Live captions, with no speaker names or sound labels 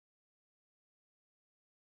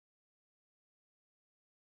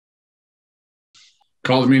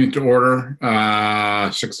Call the meeting to order,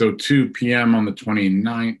 6:02 p.m. on the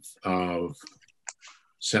 29th of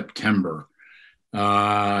September.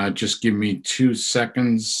 Just give me 2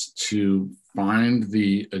 seconds to find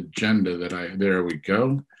the agenda there we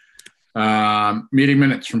go. Meeting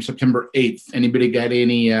minutes from September 8th. Anybody got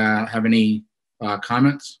have any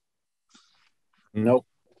comments? Nope.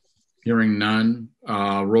 Hearing none.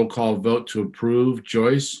 Roll call vote to approve.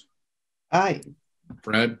 Joyce? Aye.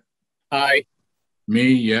 Fred? Aye.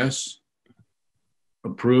 Me, yes.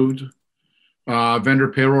 Approved. Vendor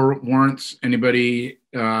payroll warrants. Anybody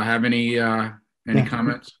have any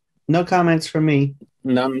comments? No comments from me.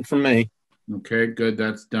 None from me. Okay, good.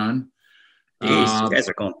 That's done. Jeez, you guys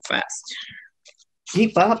are going fast.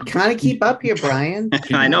 Keep up. Kind of keep up here, Brian.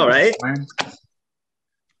 I know, right?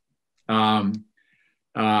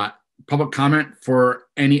 Public comment for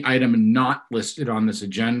any item not listed on this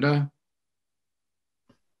agenda.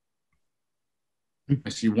 I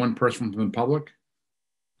see one person from the public.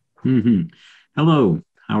 Hello,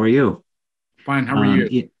 how are you? Fine, how are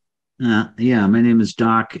you? Yeah, my name is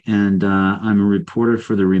Doc, and I'm a reporter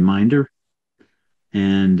for The Reminder,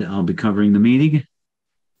 and I'll be covering the meeting.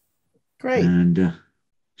 Great. And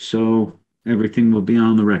so everything will be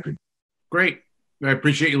on the record. Great. I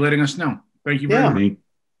appreciate you letting us know. Thank you very much.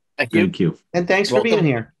 Thank you. And thanks for being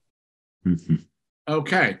here.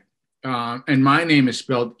 Okay. And my name is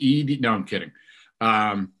spelled E-D. No, I'm kidding.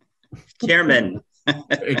 Chairman.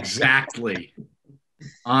 Exactly.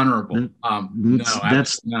 Honorable. No,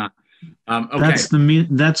 that's not. Okay.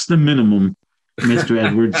 That's the minimum, Mr.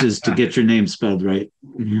 Edwards, is to get your name spelled right.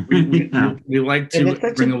 We like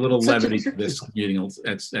to bring a little levity to this meeting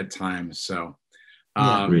at times. So,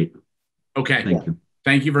 great. Okay. Thank you.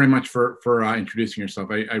 Thank you very much for introducing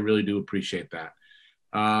yourself. I really do appreciate that.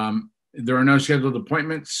 There are no scheduled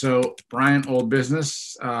appointments. So, Brian, old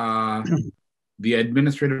business, the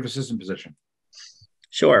administrative assistant position.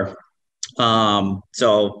 Sure.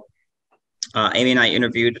 So Amy and I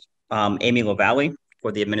interviewed Amy LaValle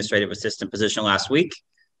for the administrative assistant position last week.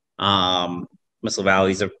 Ms. LaValle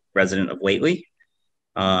is a resident of Whately.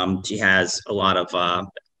 She has a lot of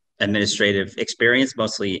administrative experience,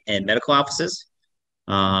 mostly in medical offices,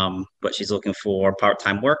 but she's looking for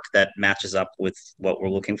part-time work that matches up with what we're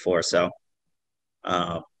looking for. So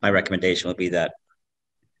my recommendation would be that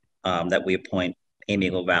that we appoint Amy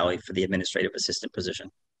LaValle for the administrative assistant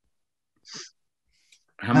position.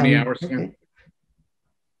 How many hours again?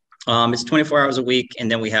 It's 24 hours a week,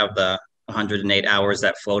 and then we have the 108 hours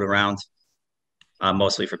that float around,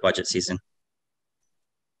 mostly for budget season.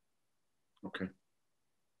 Okay.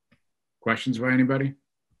 Questions by anybody?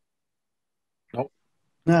 Nope.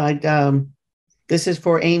 No, this is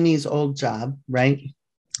for Amy's old job, right?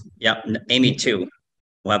 Yep, Amy 2.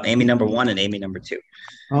 We'll have Amy number 1 and Amy number 2.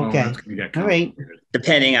 Okay. All right.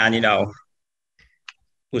 Depending on,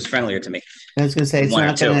 who's friendlier to me. I was going to say, it's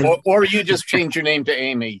not going to... Or you just change your name to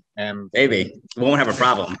Amy. And maybe. We won't have a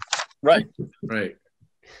problem. Right. Right.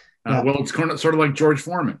 Well, it's sort of like George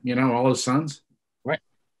Foreman, all his sons. Right.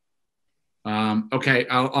 Okay,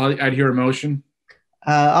 I'd hear a motion.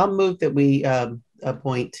 I'll move that we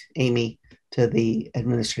appoint Amy to the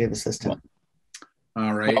administrative assistant.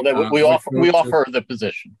 All right. Well, we offer the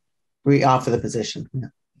position. We offer the position. Yeah.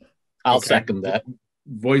 I'll second that.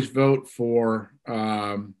 Voice vote for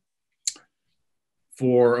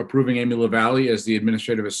approving Amy LaValle as the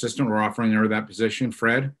administrative assistant. We're offering her that position.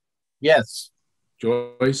 Fred? Yes.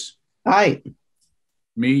 Joyce? Aye.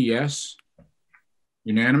 Me, yes.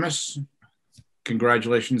 Unanimous.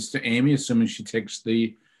 Congratulations to Amy, assuming she takes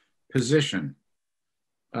the position.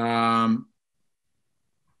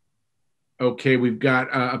 Okay, we've got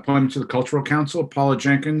appointments to the Cultural Council. Paula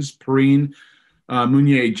Jenkins, Perrine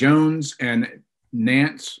Mounier-Jones, and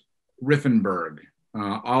Nance Riffenberg.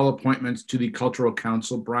 All appointments to the Cultural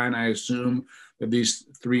Council. Brian, I assume that these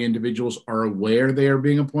 3 individuals are aware they are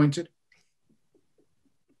being appointed?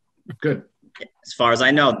 Good. As far as I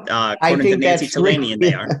know, according to Nancy Talanian,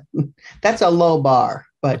 they are. That's a low bar,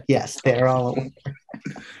 but yes, they're all aware.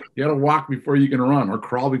 You got to walk before you can run, or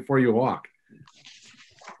crawl before you walk.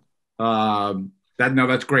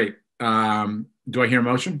 That's great. Do I hear a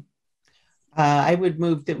motion? I would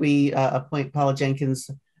move that we appoint Paula Jenkins,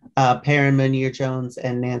 Perrine Mounier-Jones,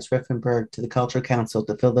 and Nance Riffenberg to the Cultural Council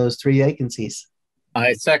to fill those 3 vacancies.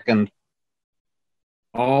 I second.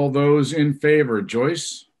 All those in favor.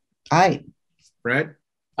 Joyce? Aye. Fred?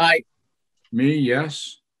 Aye. Me,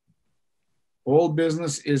 yes. Old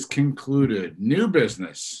business is concluded. New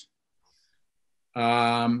business.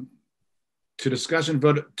 To discuss and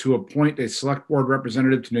vote to appoint a select board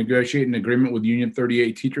representative to negotiate an agreement with Union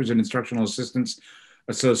 38 teachers and instructional assistants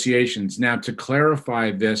associations. Now, to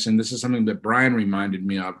clarify this, and this is something that Brian reminded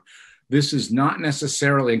me of, this is not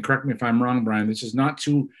necessarily, and correct me if I'm wrong, Brian, this is not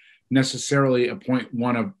to necessarily appoint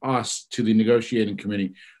one of us to the negotiating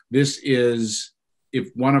committee. This is if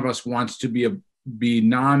one of us wants to be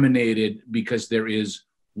nominated, because there is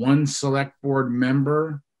one select board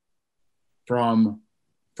member from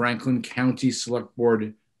Franklin County select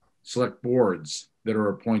boards that are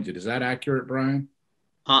appointed. Is that accurate, Brian?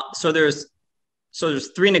 So there's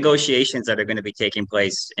 3 negotiations that are going to be taking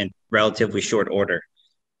place in relatively short order.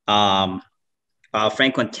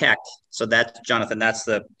 Franklin Tech. So that's Jonathan. That's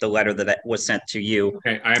the letter that was sent to you.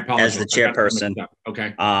 Okay, I apologize. As the chairperson.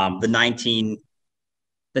 Okay. The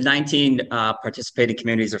 19 participating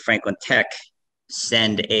communities of Franklin Tech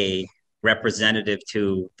send a representative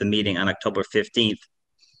to the meeting on October 15th.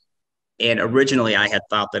 And originally, I had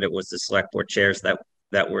thought that it was the select board chairs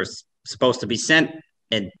that were supposed to be sent,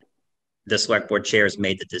 and the select board chairs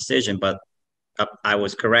made the decision. But I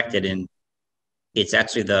was corrected, and it's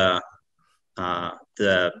actually the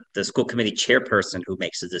school committee chairperson who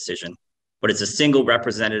makes the decision. But it's a single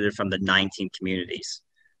representative from the 19 communities.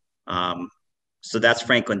 So that's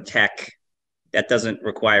Franklin Tech. That doesn't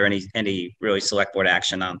require any really select board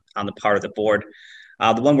action on the part of the board.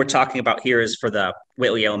 The one we're talking about here is for the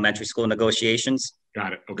Whately Elementary School negotiations.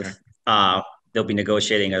 Got it. Okay. They'll be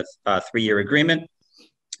negotiating a 3-year agreement,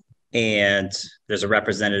 and there's a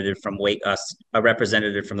representative from the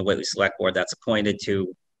Whately Select Board that's appointed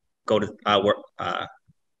to go to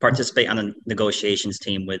participate on the negotiations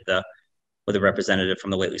team with a representative from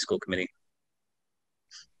the Whately School Committee.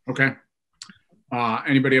 Okay.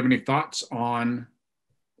 Anybody have any thoughts on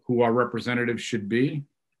who our representative should be?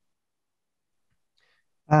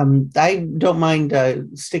 I don't mind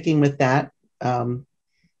sticking with that. I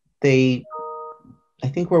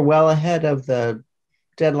think we're well ahead of the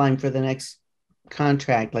deadline for the next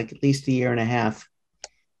contract, like at least a year and a half.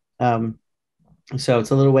 So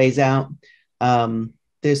it's a little ways out.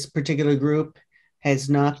 This particular group has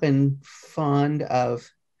not been fond of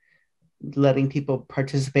letting people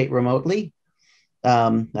participate remotely.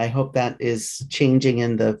 I hope that is changing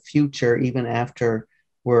in the future, even after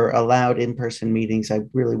we're allowed in-person meetings. I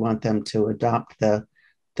really want them to adopt the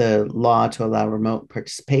law to allow remote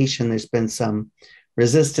participation. There's been some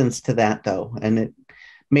resistance to that, though, and it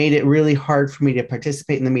made it really hard for me to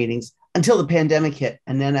participate in the meetings until the pandemic hit.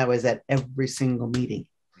 And then I was at every single meeting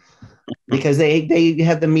because they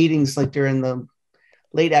have the meetings like during the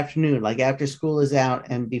late afternoon, like after school is out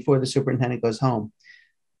and before the superintendent goes home,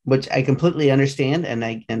 which I completely understand. And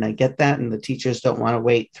I get that. And the teachers don't want to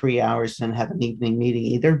wait 3 hours and have an evening meeting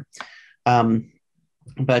either. So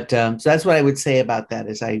that's what I would say about that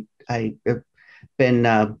is I've been,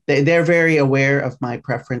 they're very aware of my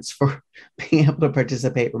preference for being able to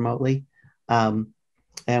participate remotely.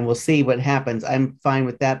 And we'll see what happens. I'm fine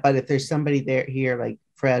with that. But if there's somebody here like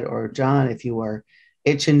Fred or John, if you are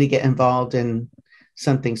itching to get involved in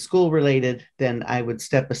something school related, then I would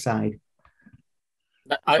step aside.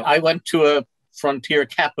 I went to a Frontier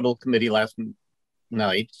Capital Committee last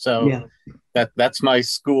night, so yeah. That's my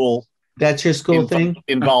school. That's your school thing?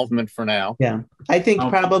 Involvement for now. Yeah, I think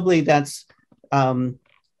probably that's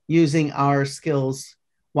using our skills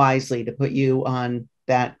wisely to put you on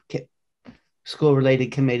that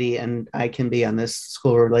school-related committee, and I can be on this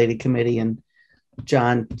school-related committee, and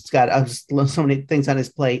John's got so many things on his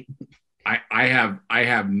plate. I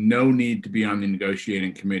have no need to be on the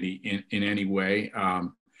negotiating committee in any way.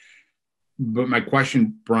 But my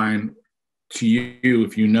question, Brian, to you,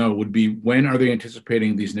 if you know, would be when are they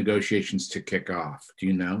anticipating these negotiations to kick off? Do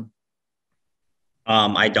you know?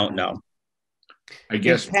 I don't know. I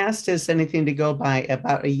guess if past is anything to go by,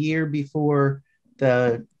 about a year before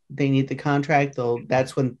they need the contract,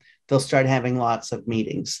 that's when they'll start having lots of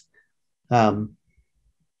meetings. So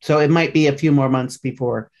it might be a few more months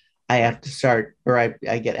before I have to start, or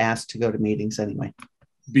I get asked to go to meetings anyway.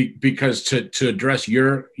 Because to address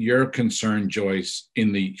your concern, Joyce,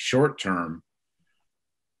 in the short term,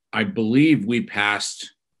 I believe we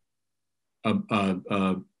passed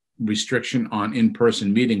a restriction on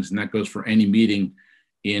in-person meetings, and that goes for any meeting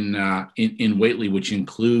in Whately, which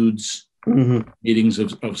includes meetings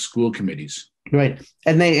of school committees. Right,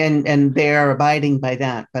 and they are abiding by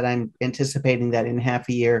that. But I'm anticipating that in half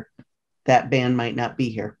a year, that ban might not be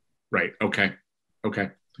here. Right. Okay.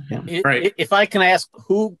 Yeah. Right. If I can ask,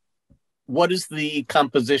 what is the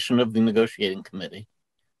composition of the negotiating committee?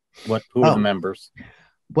 Who are the members?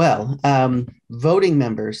 Well, voting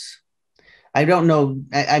members. I don't know.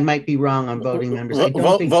 I might be wrong on voting members. I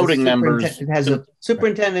don't think voting members. It has a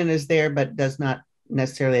superintendent is there, but does not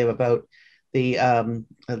necessarily have a vote.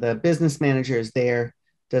 The business manager is there,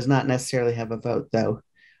 does not necessarily have a vote though.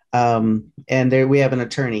 And there we have an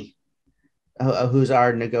attorney who's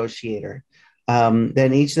our negotiator.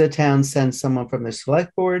 Then each of the towns sends someone from the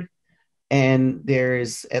select board, and there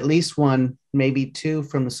is at least one, maybe two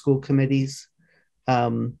from the school committees.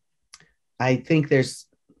 I think there's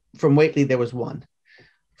from Whately there was one.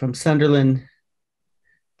 From Sunderland,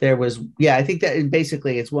 there was, yeah, I think that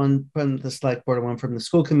basically it's one from the select board and one from the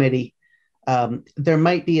school committee. There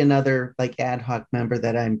might be another like ad hoc member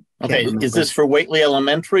that I'm okay. Is this for Whately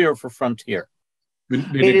Elementary or for Frontier?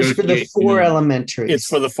 It is for the four elementaries. It's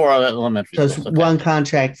for the four elementary. So it's one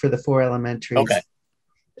contract for the four elementaries. Okay.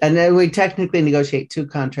 And then we technically negotiate two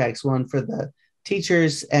contracts, one for the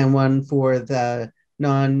teachers and one for the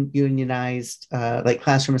non-unionized, like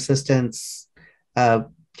classroom assistants,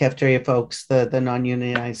 cafeteria folks, the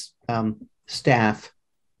non-unionized staff.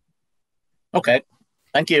 Okay,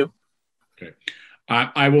 thank you. Okay,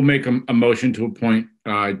 I will make a motion to appoint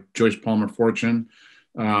Joyce Palmer Fortune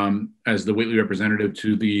as the Whately representative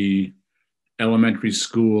to the elementary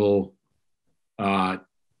school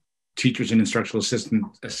Teachers and Instructional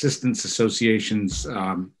Assistants Association's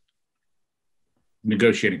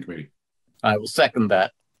negotiating committee. I will second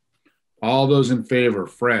that. All those in favor,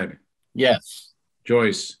 Fred? Yes.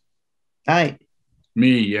 Joyce? Aye.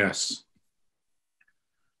 Me, yes.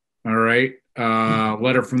 All right.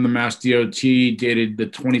 Letter from the Mass DOT dated the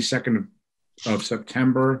 22nd of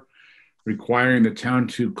September, requiring the town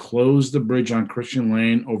to close the bridge on Christian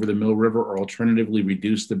Lane over the Mill River or alternatively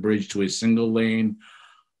reduce the bridge to a single lane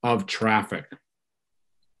of traffic.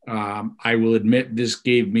 I will admit this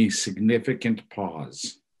gave me significant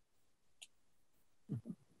pause.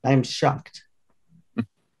 I'm shocked.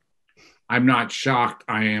 I'm not shocked.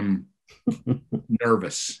 I am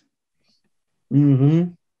nervous.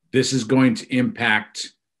 Mm-hmm. This is going to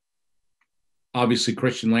impact, obviously,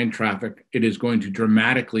 Christian Lane traffic. It is going to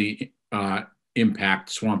dramatically impact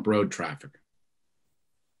Swamp Road traffic.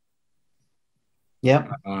 Yep.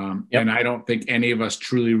 And I don't think any of us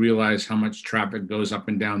truly realize how much traffic goes up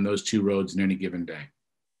and down those two roads in any given day,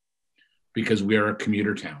 because we are a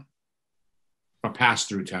commuter town, a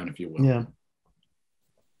pass-through town, if you will. Yeah.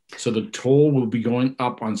 So the toll will be going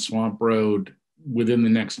up on Swamp Road within the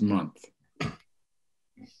next month.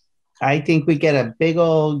 I think we get a big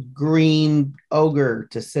old green ogre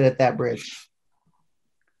to sit at that bridge.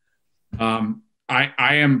 I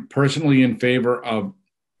am personally in favor of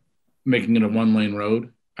making it a one-lane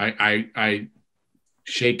road. I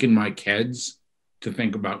shaken my kids to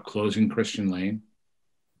think about closing Christian Lane.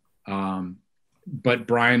 But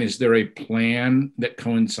Brian, is there a plan that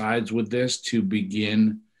coincides with this to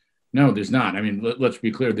begin? No, there's not. I mean, let's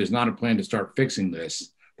be clear. There's not a plan to start fixing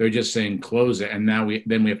this. They're just saying close it, and now we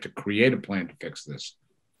have to create a plan to fix this.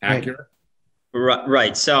 Accurate?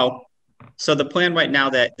 Right. So the plan right now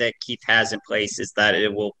that Keith has in place is that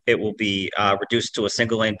it will be reduced to a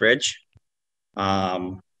single lane bridge,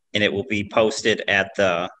 and it will be posted at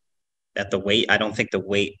the weight. I don't think the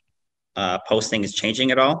weight posting is changing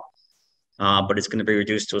at all, but it's going to be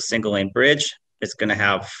reduced to a single lane bridge. It's going to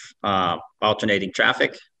have alternating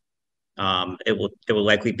traffic. It will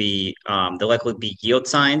likely be there'll likely be yield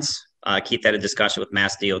signs. Keith had a discussion with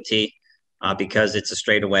Mass DOT because it's a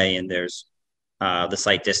straightaway and there's the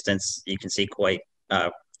site distance. You can see quite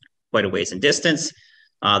a ways in distance.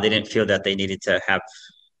 They didn't feel that they needed to have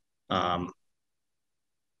a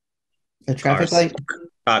traffic light,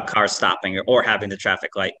 cars stopping or having the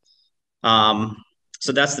traffic light.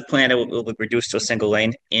 So that's the plan. It will be reduced to a single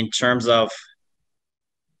lane. In terms of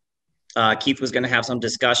Keith was going to have some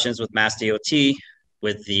discussions with Mass DOT,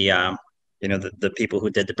 with the the people who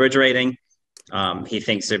did the bridge rating. He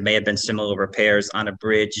thinks there may have been similar repairs on a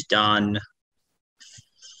bridge done.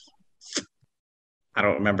 I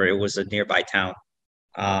don't remember. It was a nearby town.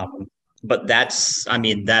 But that's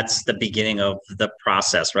the beginning of the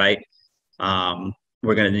process, right?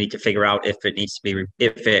 We're going to need to figure out if it needs to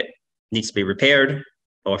be repaired,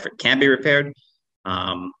 or if it can be repaired,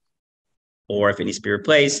 or if it needs to be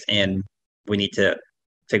replaced, and we need to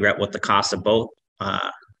figure out what the cost of both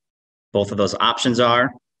of those options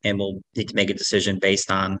are, and we'll need to make a decision based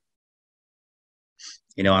on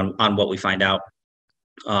on what we find out.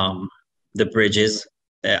 The bridges,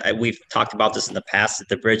 we've talked about this in the past, that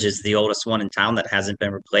the bridge is the oldest one in town that hasn't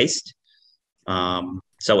been replaced.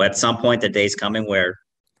 So at some point, the day's coming where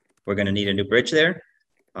we're going to need a new bridge there.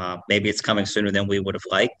 Maybe it's coming sooner than we would have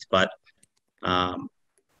liked, but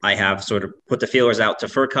I have sort of put the feelers out to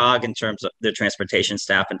FERCog in terms of the transportation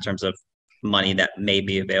staff, in terms of money that may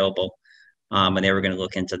be available, and they were going to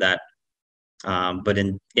look into that. But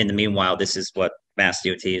in the meanwhile, this is what Mass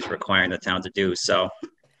DOT is requiring the town to do. So,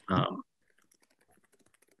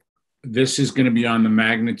 this is going to be on the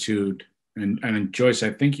magnitude, and Joyce,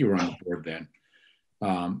 I think you were on the board then.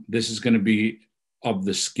 This is going to be of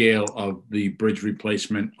the scale of the bridge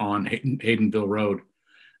replacement on Haydenville Road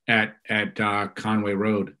at Conway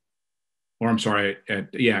Road, or I'm sorry,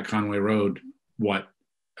 at Conway Road. What,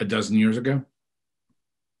 a dozen years ago?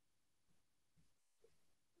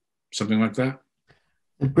 Something like that.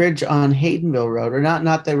 The bridge on Haydenville Road, or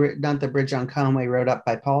not the bridge on Conway Road up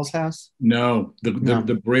by Paul's house. No,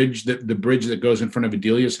 the bridge that goes in front of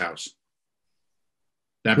Adelia's house.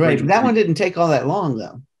 That right, bridge, that one didn't take all that long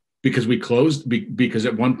though. Because we closed, because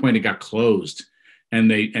at one point it got closed,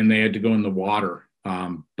 and they had to go in the water.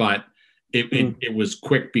 But it was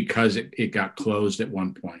quick because it got closed at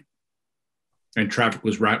one point, and traffic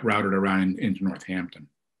was routed around into Northampton.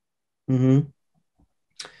 Mm-hmm.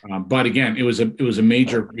 But again, it was a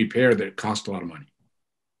major repair that cost a lot of money.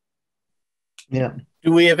 Yeah.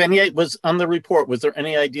 Do we have any? Was on the report? Was there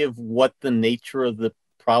any idea of what the nature of the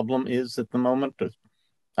problem is at the moment?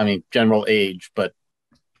 I mean, general age, but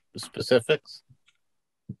the specifics.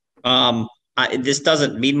 This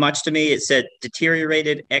doesn't mean much to me. It said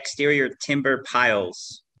deteriorated exterior timber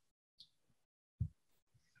piles,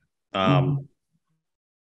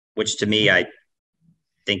 which to me I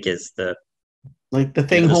think is the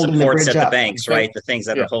thing holding the bridge at up. The banks, right? The things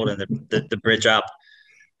that are holding the bridge up.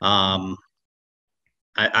 I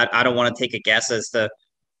don't want to take a guess as to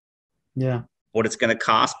what it's going to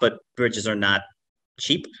cost, but bridges are not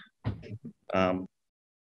cheap.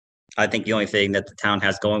 I think the only thing that the town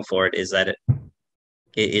has going for it is that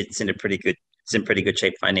it's in pretty good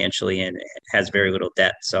shape financially, and it has very little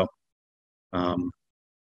debt. So, Brian,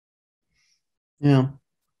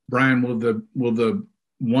 will the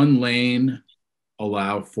one lane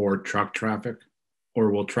allow for truck traffic,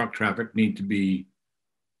 or will truck traffic need to be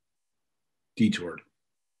detoured?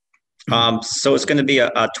 So it's going to be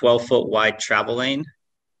a 12-foot wide travel lane.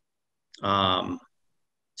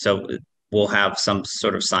 So we'll have some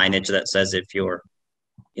sort of signage that says if your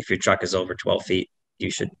truck is over 12 feet, you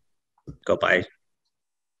should go by.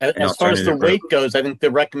 As far as the weight goes, I think they're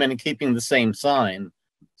recommending keeping the same sign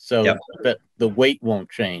so that the weight won't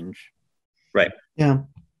change. Right. Yeah.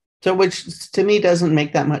 So which to me doesn't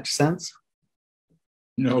make that much sense.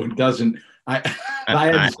 No, it doesn't. I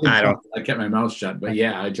kept my mouth shut, but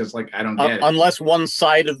I don't get it. Unless one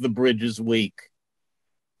side of the bridge is weak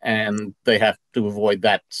and they have to avoid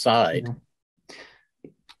that side.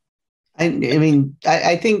 I mean,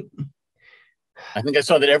 I think I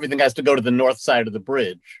saw that everything has to go to the north side of the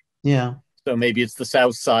bridge. Yeah. So maybe it's the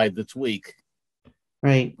south side that's weak.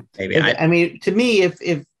 Right. Maybe. I mean, to me,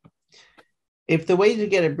 if the way to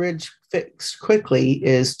get a bridge fixed quickly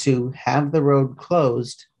is to have the road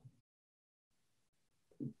closed,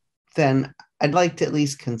 then I'd like to at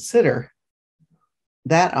least consider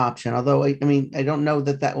that option. Although, I mean, I don't know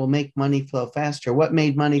that will make money flow faster. What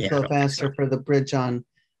made money flow faster for the bridge on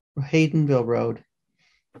Haydenville Road?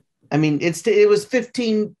 I mean, it was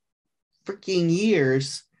 15 freaking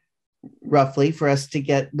years, roughly, for us to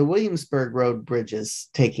get the Williamsburg Road bridges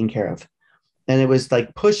taken care of. And it was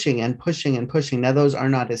like pushing and pushing and pushing. Now, those are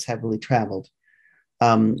not as heavily traveled.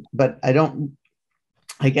 But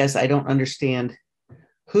I guess I don't understand.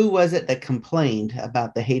 Who was it that complained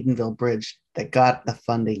about the Haydenville Bridge that got the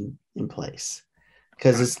funding in place?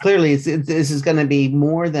 Because this is going to be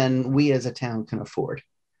more than we as a town can afford.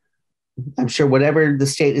 I'm sure whatever the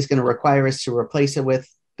state is going to require us to replace it with,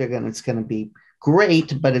 it's going to be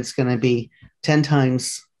great, but it's going to be 10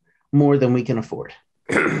 times more than we can afford.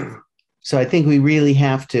 So I think we really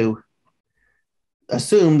have to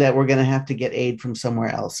assume that we're going to have to get aid from somewhere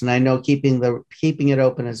else. And I know keeping it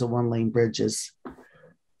open as a one-lane bridge is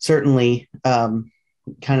certainly kind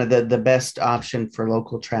of the best option for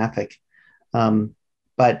local traffic.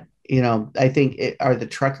 But, I think, are the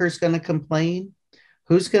truckers going to complain?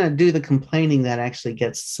 Who's going to do the complaining that actually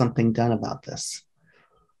gets something done about this?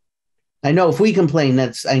 I know if we complain,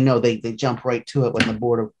 I know they jump right to it when the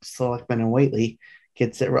Board of Selectmen and Whately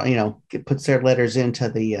gets it, puts their letters into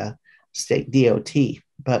the state DOT.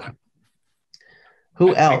 But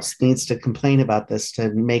who else needs to complain about this to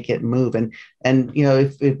make it move? And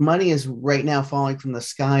if money is right now falling from the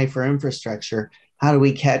sky for infrastructure, how do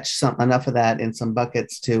we catch enough of that in some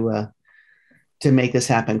buckets to make this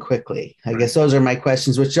happen quickly? I guess those are my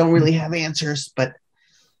questions, which don't really have answers, but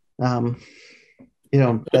that's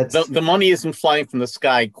the money isn't flying from the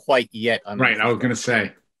sky quite yet. Right. I was going to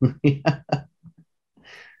say.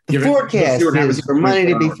 The forecast is for money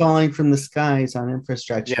to be falling from the skies on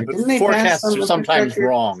infrastructure. Yeah, but forecasts are sometimes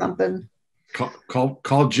wrong. Something?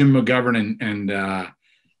 Call Jim McGovern and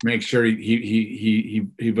make sure he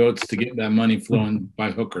votes to get that money flowing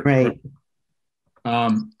by hook or crook.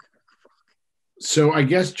 Right. So I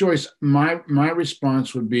guess, Joyce, my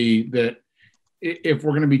response would be that if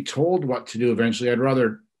we're going to be told what to do eventually, I'd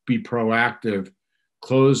rather be proactive,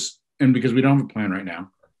 close, and because we don't have a plan right now.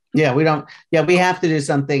 Yeah, we don't. Yeah, we have to do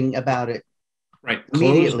something about it. Right.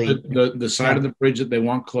 Immediately. Close the side of the bridge that they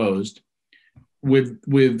want closed,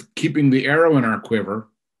 with keeping the arrow in our quiver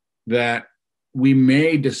that we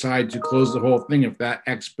may decide to close the whole thing if that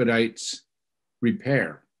expedites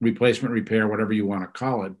replacement repair, whatever you want to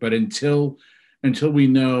call it. But until we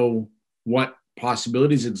know what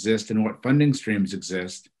possibilities exist and what funding streams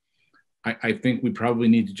exist, I think we probably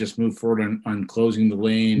need to just move forward on closing the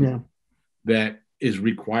lane that is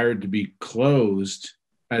required to be closed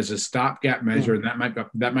as a stopgap measure. And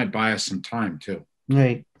that might buy us some time too.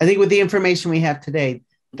 Right. I think with the information we have today,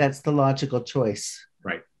 that's the logical choice.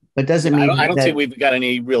 Right. But doesn't mean I don't think we've got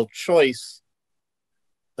any real choice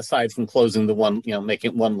aside from closing the one, make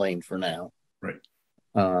it one lane for now. Right.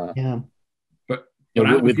 But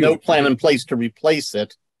with no plan in place to replace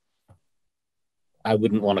it, I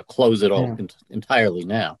wouldn't want to close it all entirely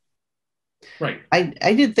now. Right.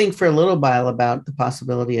 I did think for a little while about the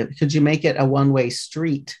possibility of, could you make it a one-way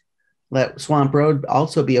street? Let Swamp Road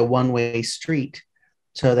also be a one-way street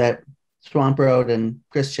so that Swamp Road and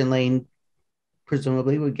Christian Lane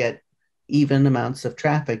presumably would get even amounts of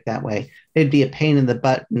traffic that way. It'd be a pain in the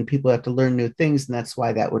butt and people have to learn new things, and that's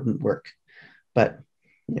why that wouldn't work. But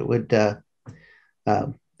it would,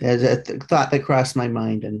 there's a thought that crossed my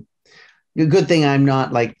mind, and a good thing I'm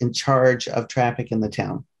not like in charge of traffic in the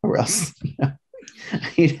town, or else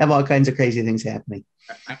you'd have all kinds of crazy things happening.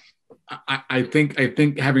 I think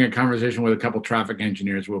having a conversation with a couple traffic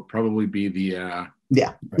engineers will probably be the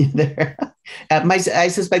I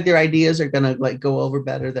suspect their ideas are going to go over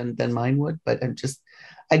better than mine would, but I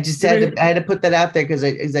had to put that out there because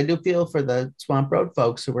I do feel for the Swamp Road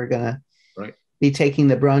folks who are going to be taking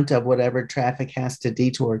the brunt of whatever traffic has to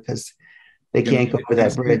detour because they can't go over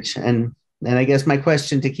that bridge. And I guess my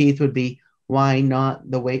question to Keith would be, why not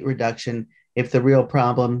the weight reduction? If the real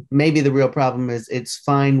problem is it's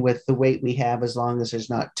fine with the weight we have as long as there's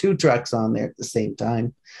not two trucks on there at the same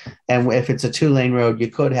time. And if it's a 2-lane road, you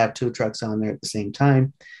could have two trucks on there at the same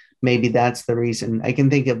time. Maybe that's the reason. I can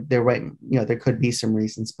think of there could be some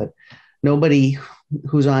reasons, but nobody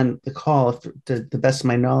who's on the call, to the best of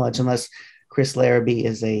my knowledge, unless Chris Larrabee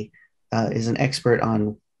is an expert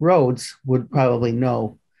on roads, would probably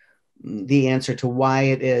know the answer to why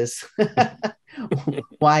it is that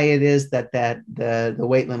the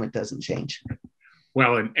weight limit doesn't change.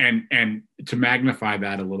 Well, and to magnify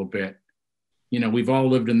that a little bit, we've all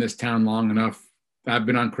lived in this town long enough. I've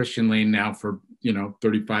been on Christian Lane now for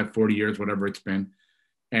 35, 40 years, whatever it's been,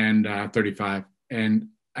 and 35. And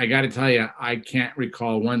I got to tell you, I can't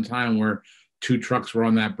recall one time where two trucks were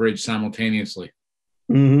on that bridge simultaneously.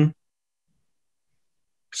 Mm-hmm.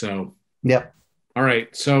 So, yep. All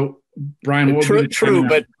right. So, Brian, true,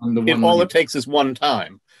 but all it takes is one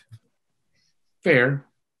time. Fair.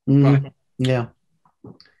 Mm-hmm. Yeah.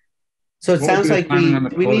 So it sounds like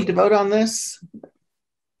we need to vote on this.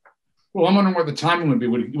 Well, I'm wondering what the timing would be.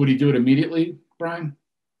 Would he do it immediately, Brian?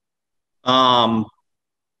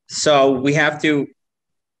 So we have to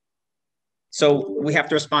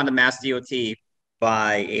respond to Mass DOT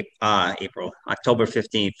by October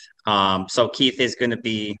 15th. So Keith is going to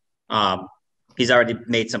be he's already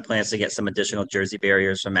made some plans to get some additional Jersey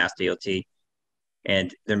barriers from Mass DOT,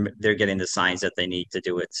 and they're getting the signs that they need to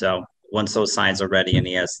do it. So once those signs are ready and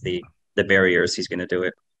he has the barriers, he's going to do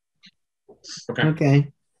it.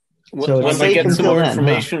 Okay. So when we get some more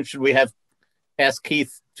information, should we ask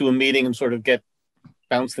Keith to a meeting and sort of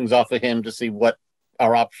bounce things off of him to see what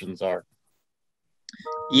our options are?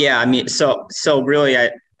 Yeah, I mean, so really,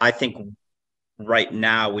 I think right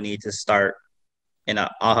now we need to start, and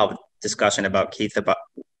I'll have a discussion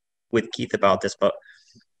with Keith about this, but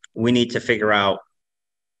we need to figure out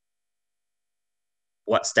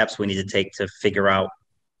what steps we need to take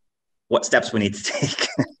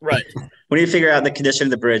Right. We need to figure out the condition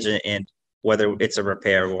of the bridge and whether it's a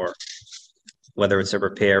repair or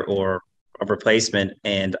a replacement.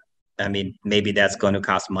 And I mean, maybe that's going to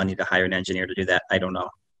cost money to hire an engineer to do that. I don't know.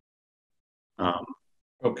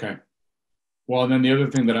 Okay. Well, and then the other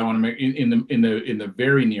thing that I want to make in the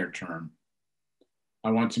very near term,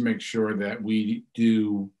 I want to make sure that we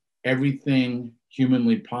do everything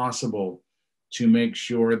humanly possible to make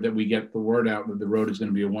sure that we get the word out that the road is going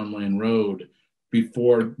to be a 1-lane road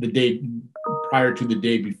prior to the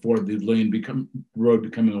day before the road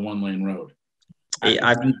becoming a 1-lane road.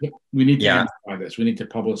 We need to Yeah. amplify this. We need to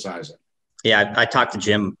publicize it. Yeah, I talked to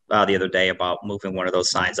Jim the other day about moving one of those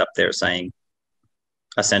signs up there saying,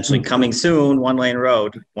 essentially, coming soon, 1-lane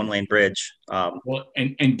road, 1-lane bridge. Well,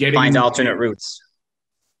 and getting Find alternate routes.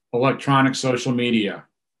 Electronic, social media,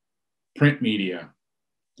 print media.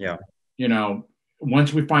 Yeah. You know,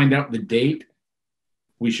 once we find out the date,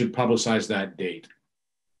 we should publicize that date.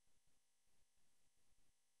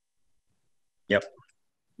 Yep.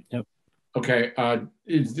 Okay.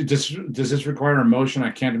 Does this require a motion?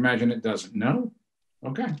 I can't imagine it doesn't. No?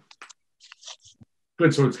 Okay.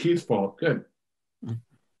 Good. So it's Keith's fault. Good.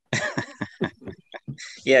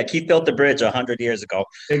 Yeah, Keith built the bridge 100 years ago.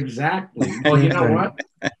 Exactly. Well, you know what?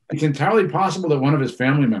 It's entirely possible that one of his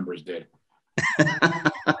family members did.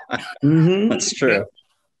 That's true.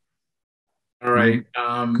 All right.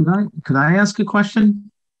 Could I ask a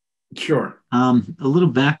question? Sure. A little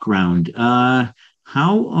background.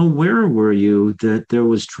 How aware were you that there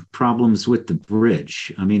was problems with the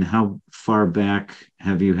bridge? I mean, how far back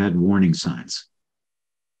have you had warning signs?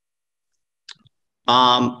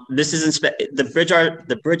 This is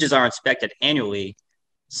the bridges are inspected annually,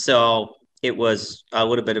 so it was a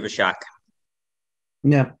little bit of a shock.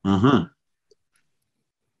 Yeah. Uh-huh.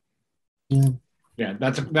 Yeah,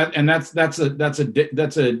 that's a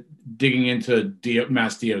digging into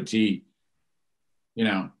Mass DOT. You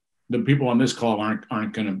know, the people on this call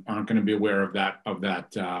aren't gonna be aware of that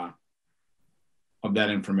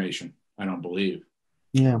information. I don't believe.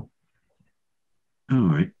 Yeah. All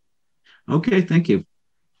right. Okay, thank you.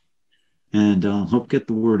 And I'll hope get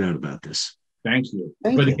the word out about this. Thank you.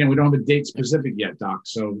 Thank but you. Again, we don't have a date specific yet, Doc.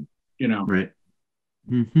 So, you know. Right.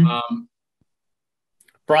 Mm-hmm.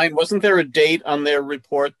 Brian, wasn't there a date on their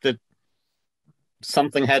report that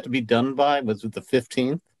something had to be done by? Was it the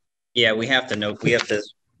 15th? Yeah, we have to know. We have to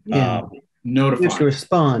notify. You have to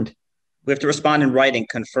respond. We have to respond in writing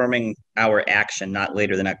confirming our action not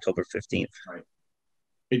later than October 15th. Right.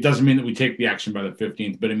 It doesn't mean that we take the action by the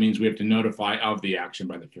 15th, but it means we have to notify of the action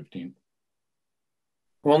by the 15th.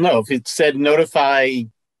 Well, no, if it said notify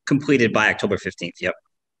completed by October 15th. Yep.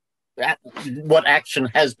 What action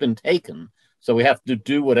has been taken. So we have to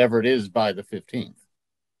do whatever it is by the 15th.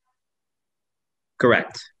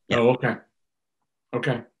 Correct. Yep. Oh, okay.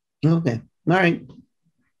 Okay. Okay. All right.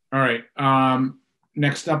 All right.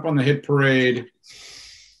 Next up on the hit parade,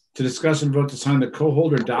 to discuss and vote to sign the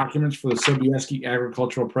co-holder documents for the Sobieski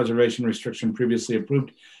Agricultural Preservation Restriction previously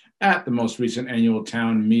approved at the most recent annual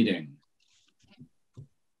town meeting.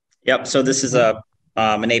 Yep. So this is an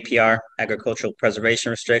APR, Agricultural Preservation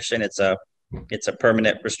Restriction. It's a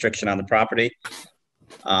permanent restriction on the property.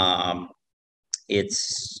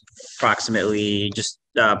 It's approximately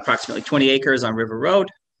 20 acres on River Road.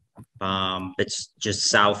 It's just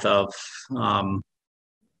south of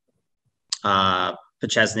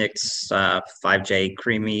Pachesnik's 5J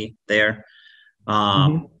Creamy there.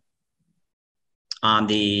 On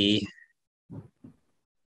the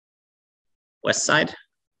west side,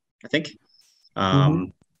 I think.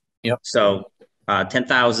 Yep. So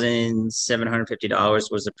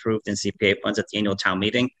 $10,750 was approved in CPA funds at the annual town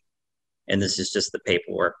meeting. And this is just the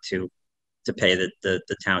paperwork to pay the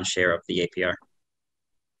town share of the APR.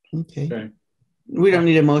 Okay. We don't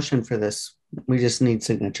need a motion for this. We just need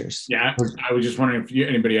signatures. Yeah, I was just wondering if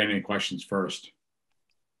anybody had any questions first.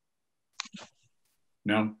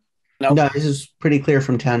 No? No, this is pretty clear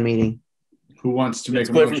from town meeting. Who wants to make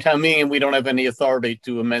a clear motion? from town meeting, and we don't have any authority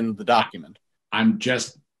to amend the document. I'm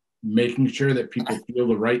just making sure that people feel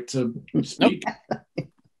the right to speak.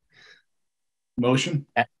 Motion?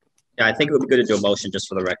 Yeah, I think it would be good to do a motion just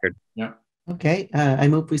for the record. Yeah. Okay. I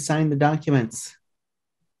move we sign the documents.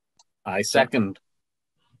 I second.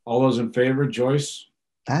 All those in favor, Joyce?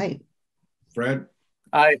 Aye. Fred?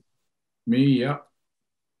 Aye. Me, yep.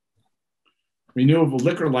 Renewable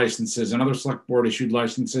liquor licenses and other select board issued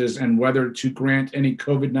licenses, and whether to grant any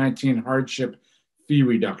COVID-19 hardship fee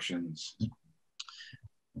reductions.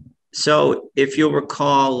 So if you'll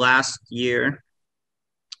recall last year,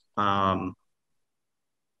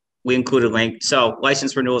 we included link. So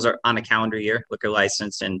license renewals are on a calendar year, liquor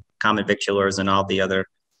license and common victulars and all the other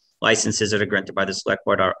licenses that are granted by the select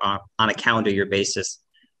board are on a calendar year basis.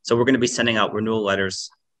 So we're going to be sending out renewal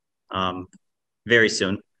letters very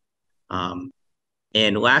soon.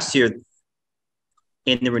 And last year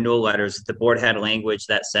in the renewal letters, the board had language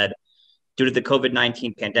that said, due to the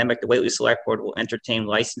COVID-19 pandemic, the Whately Select Board will entertain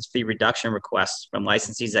license fee reduction requests from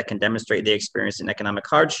licensees that can demonstrate they experience an economic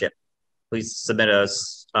hardship. Please submit a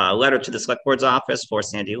letter to the Select Board's office for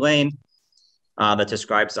Sandy Lane that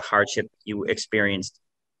describes the hardship you experienced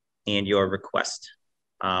and your request.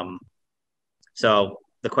 So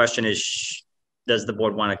the question is, does the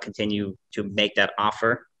board want to continue to make that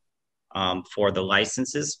offer for the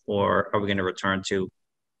licenses, or are we going to return to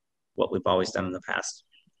what we've always done in the past?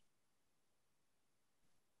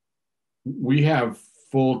 We have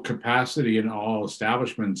full capacity in all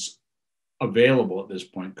establishments available at this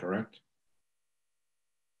point, correct?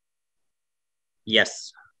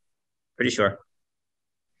 Yes, pretty sure.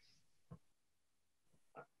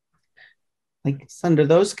 Like under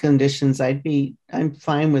those conditions, I'm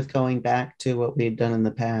fine with going back to what we had done in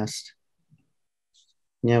the past.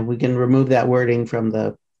 Yeah, we can remove that wording from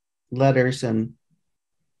the letters and.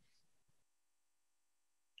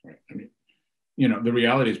 Right. I mean, you know, the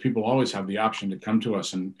reality is people always have the option to come to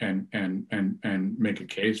us and make a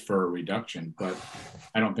case for a reduction, but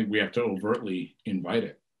I don't think we have to overtly invite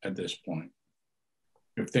it at this point.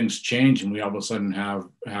 If things change and we all of a sudden have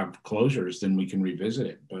closures, then we can revisit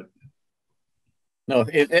it. But no,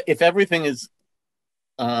 if everything is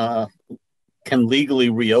can legally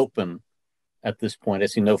reopen at this point, I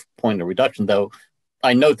see no point of reduction. Though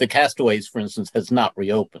I note the Castaways, for instance, has not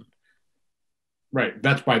reopened. Right,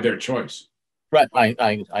 that's by their choice. Right,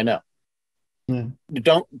 I know. Yeah.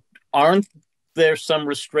 Aren't there some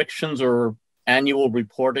restrictions or annual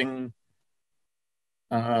reporting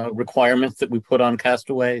requirements that we put on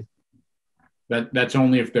Castaway? That's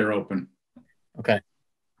only if they're open. Okay.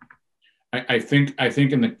 I think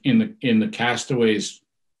in the Castaways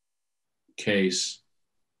case,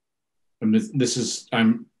 I'm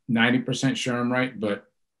 90% sure I'm right, but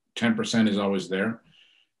 10% is always there.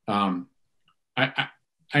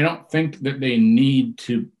 I don't think that they need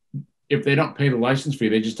to, if they don't pay the license fee,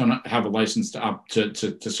 they just don't have a license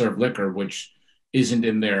to serve liquor, which isn't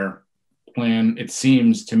in their plan, it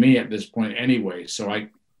seems to me at this point anyway. So I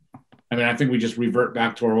think we just revert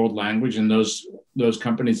back to our old language, and those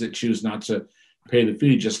companies that choose not to pay the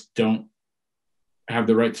fee just don't have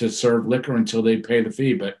the right to serve liquor until they pay the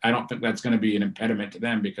fee. But I don't think that's going to be an impediment to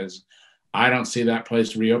them, because I don't see that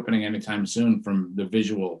place reopening anytime soon from the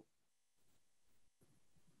visual.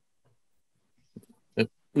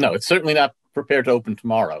 No, it's certainly not prepared to open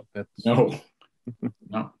tomorrow. No.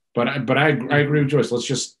 But I agree with Joyce. Let's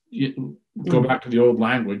just go back to the old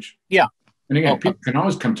language. Yeah. And again, people can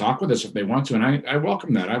always come talk with us if they want to, and I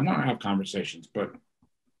welcome that. I want to have conversations, but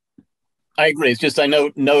I agree. It's just I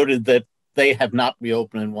noted that they have not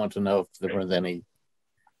reopened and want to know if there was any,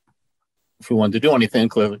 if we wanted to do anything.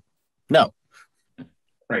 Clearly, no.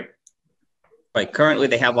 Right. Currently,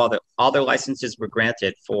 they have all their licenses were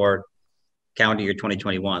granted for calendar year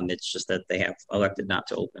 2021. It's just that they have elected not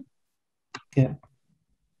to open. Yeah.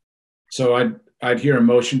 So I'd hear a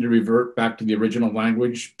motion to revert back to the original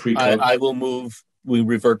language pre-COVID. I will move. We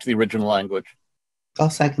revert to the original language. I'll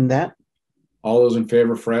second that. All those in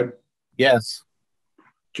favor, Fred? Yes.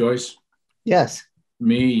 Joyce? Yes.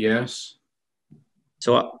 Me, yes.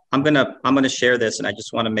 So I'm gonna share this, and I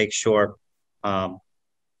just want to make sure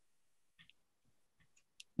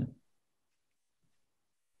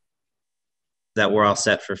that we're all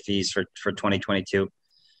set for fees for 2022.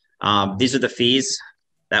 These are the fees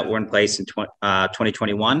that were in place in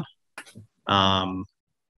 2021.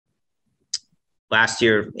 Last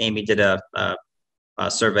year, Amy did a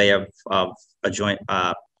survey of adjoint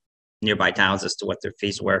nearby towns as to what their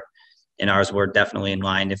fees were, and ours were definitely in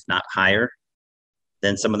line, if not higher,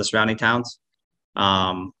 than some of the surrounding towns.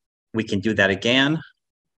 We can do that again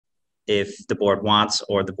if the board wants,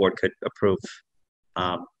 or the board could approve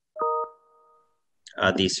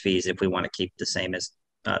these fees if we want to keep the same as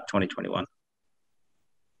 2021.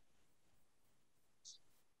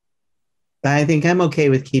 I think I'm okay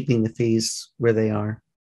with keeping the fees where they are.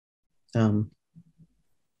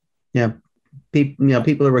 Yeah,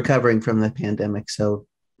 people are recovering from the pandemic, so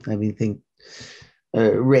I think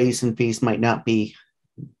raise in fees might not be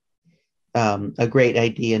a great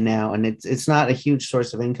idea now, and it's not a huge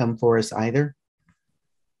source of income for us either.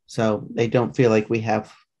 So I don't feel like we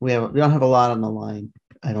don't have a lot on the line,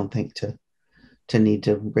 I don't think, to need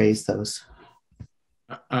to raise those.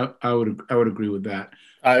 I would agree with that.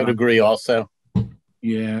 I would agree also.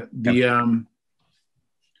 Yeah, the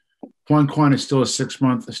Quan is still a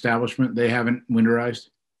 6-month establishment. They haven't winterized.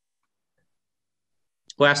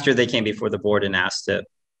 Last year, they came before the board and asked to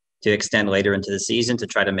extend later into the season to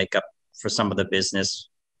try to make up for some of the business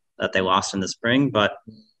that they lost in the spring, but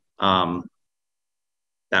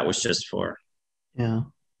that was just for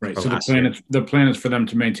Right. So the plan is for them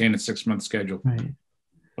to maintain a 6-month schedule. Right.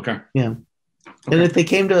 Okay. Yeah. Okay. And if they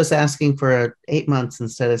came to us asking for 8 months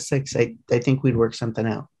instead of 6, I think we'd work something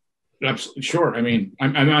out. Absolutely. Sure. I mean,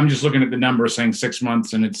 I'm just looking at the number saying 6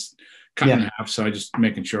 months, and it's cut in half. So I just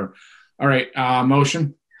making sure. All right.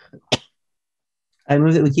 Motion. I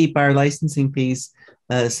move that we keep our licensing fees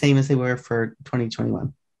same as they were for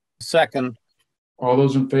 2021. Second. All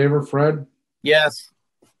those in favor, Fred? Yes.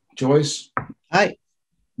 Joyce? Aye.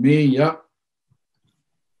 Me, yep.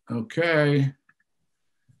 Okay.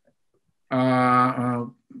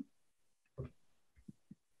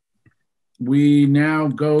 We now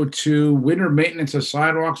go to winter maintenance of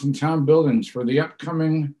sidewalks and town buildings for the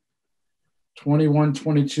upcoming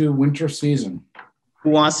 21-22 winter season.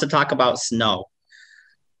 Who wants to talk about snow?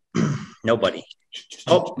 Nobody.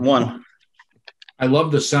 Oh, one. I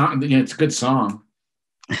love the sound. It's a good song.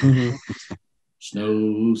 Mm-hmm.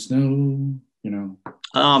 Snow, snow, you know.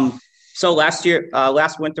 So last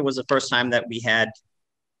winter was the first time that we had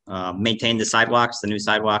maintained the sidewalks, the new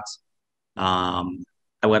sidewalks.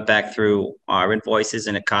 I went back through our invoices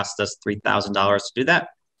and it cost us $3,000 to do that.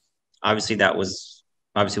 Obviously we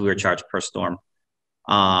were charged per storm.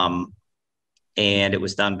 And it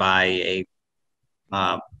was done by a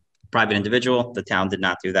private individual. The town did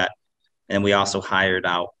not do that. And we also hired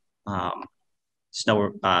out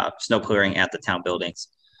snow clearing at the town buildings.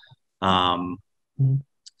 So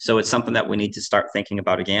it's something that we need to start thinking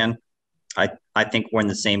about again. I think we're in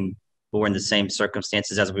the same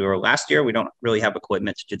circumstances as we were last year. We don't really have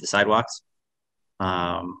equipment to do the sidewalks.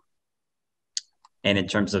 And in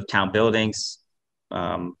terms of town buildings,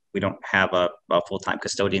 we don't have a full-time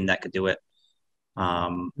custodian that could do it.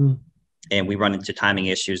 And we run into timing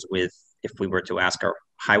issues with if we were to ask our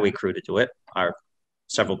highway crew to do it. Our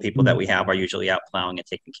several people that we have are usually out plowing and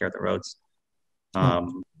taking care of the roads.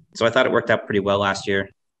 So I thought it worked out pretty well last year.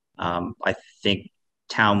 I think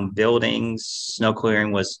town buildings, snow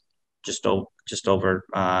clearing was just over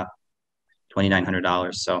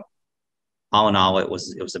 $2,900. So all in all, it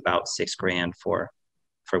was about $6,000 for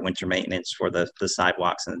winter maintenance for the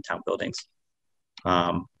sidewalks and the town buildings.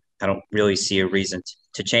 I don't really see a reason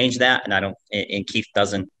to change that, and Keith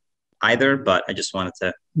doesn't either. But I just wanted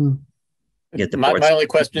to get the my only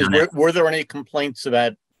question is: were there any complaints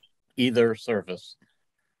about either service?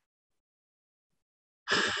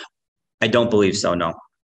 I don't believe so. No.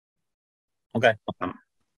 Okay.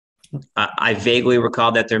 I vaguely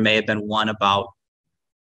recall that there may have been one about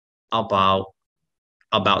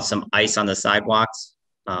some ice on the sidewalks,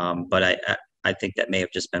 but I think that may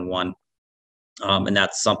have just been one, and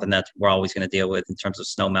that's something that we're always going to deal with in terms of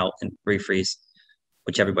snow melt and refreeze,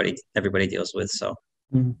 which everybody deals with. So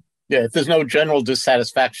yeah, if there's no general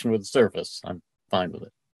dissatisfaction with the service, I'm fine with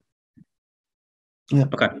it. Yeah.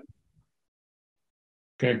 Okay.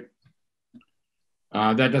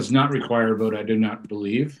 That does not require a vote, I do not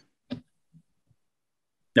believe.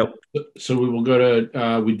 Nope. So we will go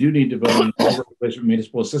to, we do need to vote on the replacement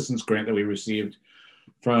municipal assistance grant that we received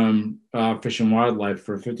from Fish and Wildlife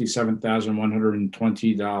for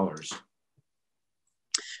 $57,120.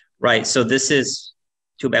 Right. So this is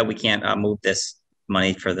too bad we can't move this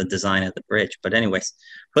money for the design of the bridge. But anyways,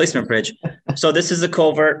 replacement bridge. So this is a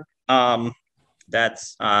culvert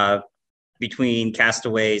that's between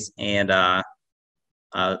Castaways and the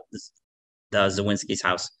Zawinski's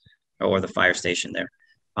house or the fire station there.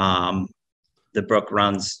 The brook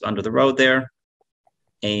runs under the road there,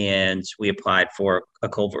 and we applied for a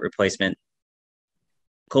culvert replacement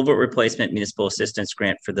municipal assistance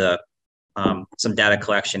grant for the some data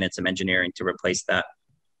collection and some engineering to replace that.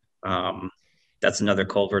 That's another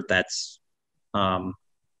culvert that's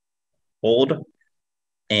old,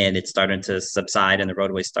 and it's starting to subside, and the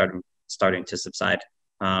roadway starting to subside.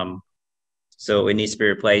 So it needs to be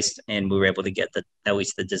replaced, and we were able to get at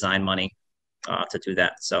least the design money to do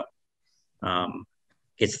that. So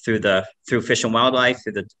it's through Fish and Wildlife,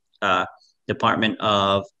 through the Department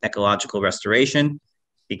of Ecological Restoration,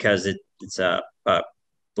 because it's a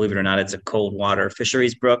believe it or not, it's a cold water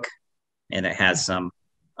fisheries brook, and it has some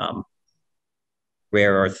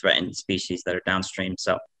rare or threatened species that are downstream.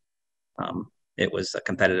 So it was a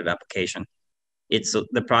competitive application.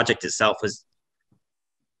 The project itself was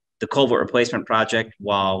the culvert replacement project,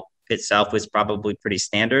 while itself was probably pretty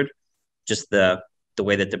standard, just the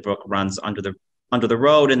way that the brook runs under the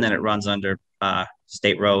road, and then it runs under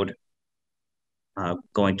state road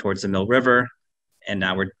going towards the Mill River. And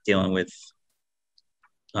now we're dealing with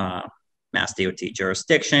Mass DOT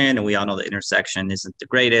jurisdiction, and we all know the intersection isn't the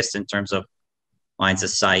greatest in terms of lines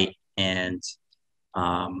of sight and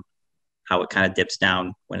how it kind of dips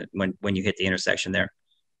down when you hit the intersection there,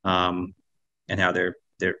 and how there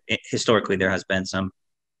historically there has been some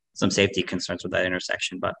safety concerns with that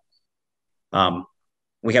intersection. But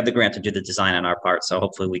we have the grant to do the design on our part, so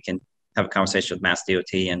hopefully we can have a conversation with Mass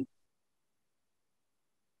DOT, and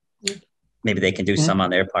maybe they can do some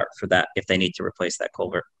on their part for that if they need to replace that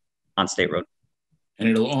culvert on state road. And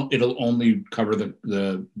it'll only cover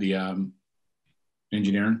the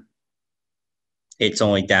engineering? It's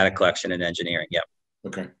only data collection and engineering. Yep.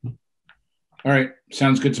 Okay. All right.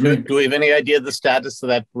 Sounds good to me. Do we have any idea of the status of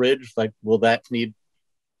that bridge? Like, will that need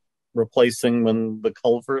replacing when the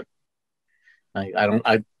culvert?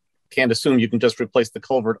 I can't assume you can just replace the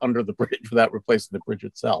culvert under the bridge without replacing the bridge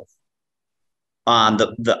itself. On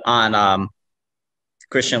on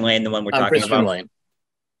Christian Lane, the one we're talking Christian about. Lane.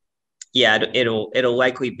 Yeah, it'll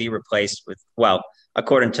likely be replaced with, well,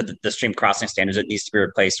 according to the stream crossing standards, it needs to be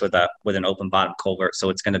replaced with an open bottom culvert. So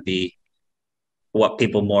it's going to be what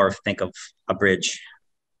people more think of a bridge.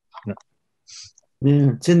 Yeah,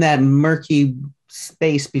 it's in that murky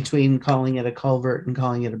space between calling it a culvert and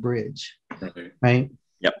calling it a bridge. Right?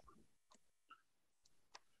 Yep.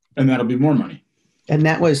 And that'll be more money. And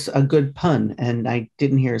that was a good pun, and I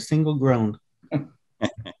didn't hear a single groan.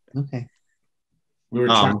 Okay. We were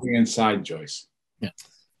chopping inside, Joyce. Yeah.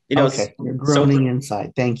 Okay, you're groaning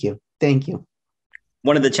inside. Thank you. Thank you.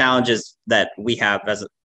 One of the challenges that we have, as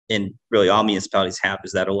in really all municipalities have,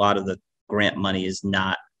 is that a lot of the grant money is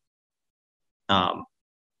not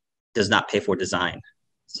does not pay for design.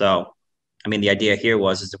 So, I mean, the idea here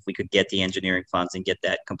is if we could get the engineering funds and get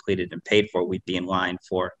that completed and paid for, we'd be in line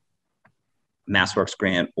for MassWorks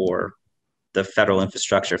grant or the federal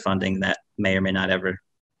infrastructure funding that may or may not ever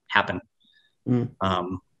happen.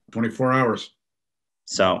 24 hours.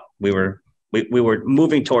 So we were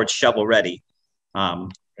moving towards shovel ready,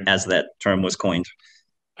 as that term was coined.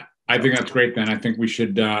 I think that's great. Then I think we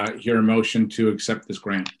should hear a motion to accept this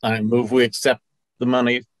grant. I move we accept the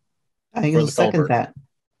money. I will second that.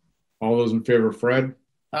 All those in favor, Fred?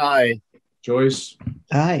 Aye. Joyce?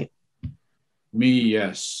 Aye. Me,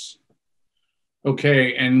 yes.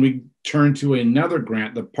 Okay, and we turn to another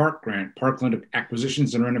grant, the Park Grant, Parkland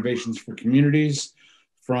Acquisitions and Renovations for Communities,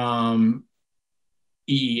 from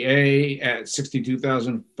EEA at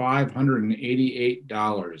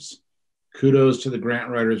 $62,588. Kudos to the grant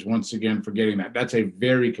writers once again for getting that. That's a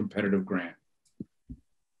very competitive grant.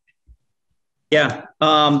 Yeah.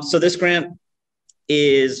 So this grant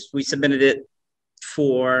we submitted it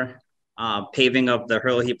for paving of the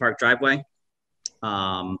Hurley Park driveway,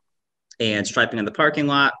 and striping of the parking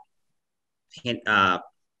lot,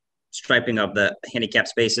 striping of the handicap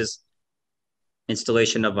spaces,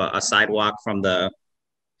 installation of a sidewalk from the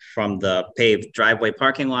paved driveway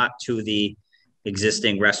parking lot to the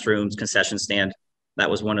existing restrooms, concession stand. That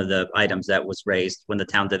was one of the items that was raised when the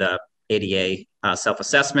town did a ADA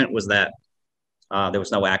self-assessment, was that there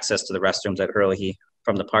was no access to the restrooms at Hurley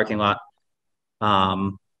from the parking lot.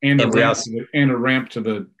 And a ramp to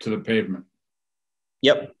the pavement.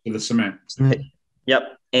 Yep. To the cement.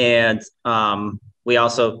 Yep. And we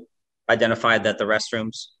also identified that the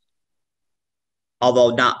restrooms,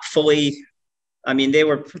 although not fully, I mean, they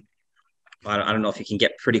were, I don't know if you can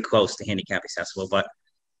get pretty close to handicap accessible, but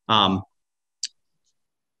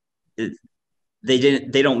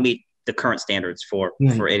they don't meet the current standards for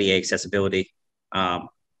ADA accessibility.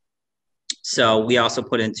 So we also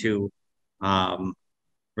put into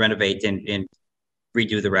renovate and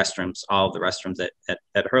redo the restrooms, all of the restrooms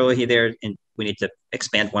at Hurley there, and we need to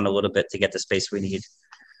expand one a little bit to get the space we need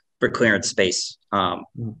for clearance space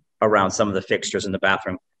around some of the fixtures in the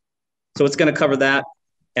bathroom. So it's going to cover that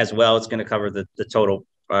as well. It's going to cover the total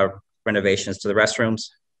renovations to the restrooms,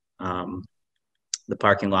 the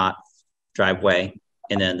parking lot, driveway,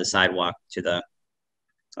 and then the sidewalk to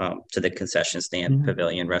the concession stand,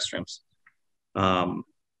 pavilion, restrooms.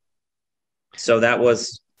 So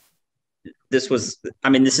this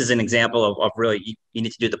is an example of really, you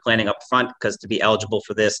need to do the planning up front, because to be eligible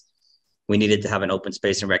for this, we needed to have an open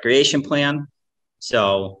space and recreation plan.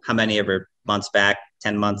 So how many ever months back,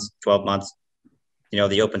 10 months, 12 months,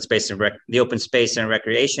 the open space and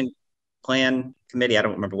recreation plan committee, I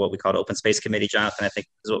don't remember what we called it, open space committee, Jonathan, I think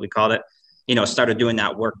is what we called it, started doing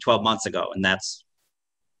that work 12 months ago. And that's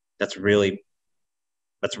really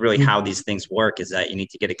how these things work, is that you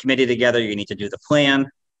need to get a committee together. You need to do the plan.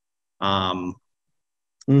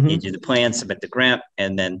 You do the plan, submit the grant,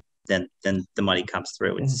 and then the money comes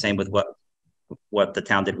through. It's the same with what the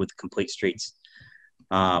town did with Complete Streets.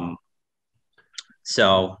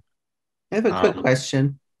 So I have a quick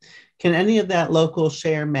question. Can any of that local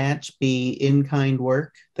share match be in-kind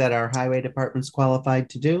work that our highway department's qualified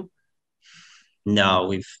to do?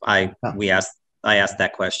 No, I asked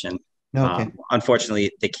that question. Okay.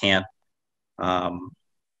 Unfortunately, they can't.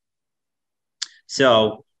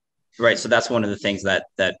 So that's one of the things that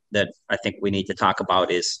I think we need to talk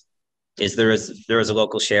about is there is a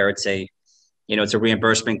local share. It's a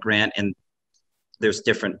reimbursement grant, and there's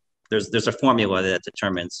different there's a formula that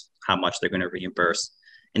determines how much they're going to reimburse,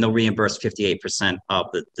 and they'll reimburse 58% of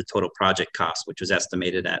the total project cost, which was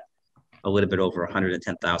estimated at a little bit over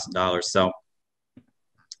 $110,000. So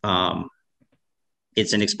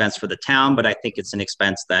it's an expense for the town, but I think it's an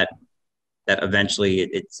expense that eventually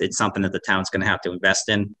it's something that the town's going to have to invest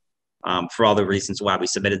in, for all the reasons why we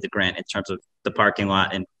submitted the grant, in terms of the parking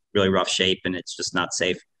lot in really rough shape and it's just not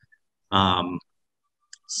safe.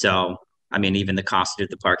 So, I mean, even the cost of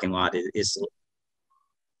the parking lot is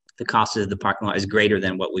greater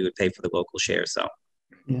than what we would pay for the local share. So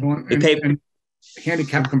Well, we pay. and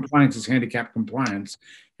handicap compliance is handicap compliance,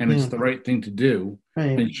 and it's the right thing to do.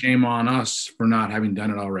 Right. And shame on us for not having done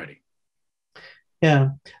it already.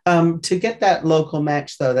 Yeah. To get that local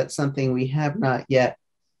match, though, that's something we have not yet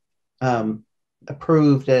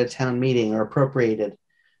approved at a town meeting or appropriated.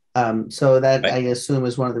 So that, Right. I assume,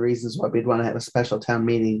 is one of the reasons why we'd want to have a special town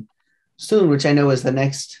meeting soon, which I know is the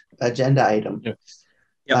next agenda item. Yep.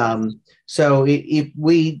 Yep. So if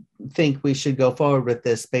we think we should go forward with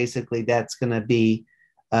this, basically that's going to be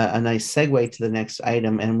a nice segue to the next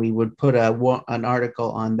item, and we would put an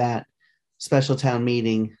article on that special town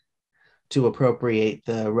meeting to appropriate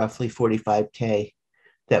the roughly 45K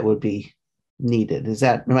that would be needed.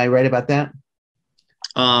 Am I right about that?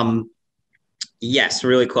 Yes,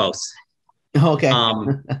 really close. Okay.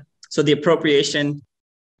 So the appropriation,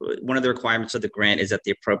 one of the requirements of the grant is that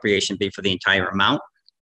the appropriation be for the entire amount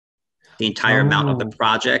of the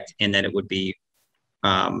project, and then it would be,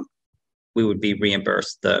 we would be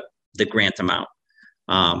reimbursed the grant amount.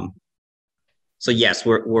 So yes,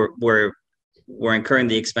 we're incurring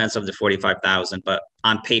the expense of the 45,000, but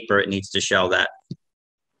on paper it needs to show that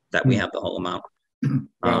we have the whole amount.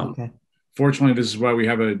 Well, Okay. fortunately, this is why we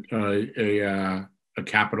have a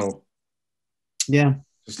capital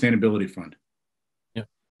sustainability fund.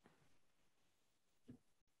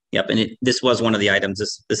 Yep, and this was one of the items.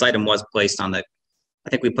 This item was placed on I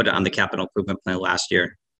think we put it on the capital improvement plan last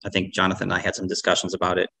year. I think Jonathan and I had some discussions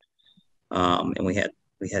about it, and we had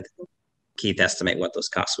Keith estimate what those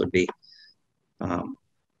costs would be.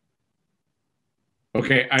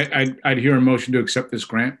 Okay, I'd hear a motion to accept this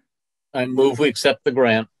grant. I move we accept the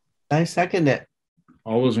grant. I second it.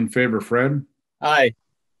 All those in favor, Fred? Aye.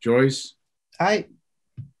 Joyce?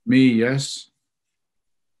 Me, yes.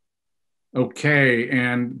 Okay,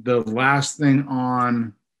 and the last thing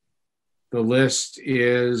on the list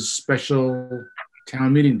is special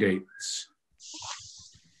town meeting dates.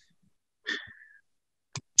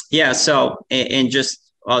 Yeah, so and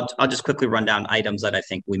just I'll just quickly run down items that I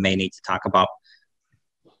think we may need to talk about,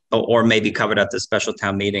 or maybe covered at the special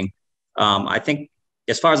town meeting. I think,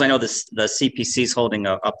 as far as I know, the CPC is holding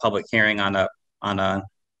a public hearing on an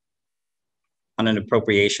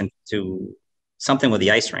appropriation to something with the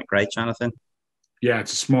ice rink, right, Jonathan? Yeah,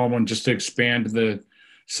 it's a small one just to expand the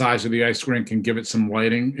size of the ice rink and give it some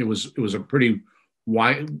lighting. It was a pretty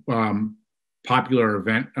wide, popular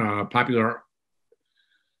event, popular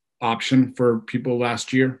option for people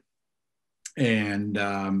last year, and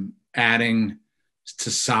adding to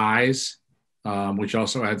size, which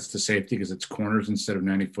also adds to safety because it's corners instead of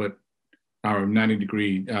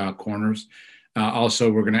 90-degree corners.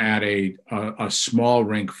 Also, we're going to add a small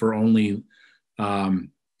rink for only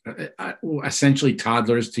essentially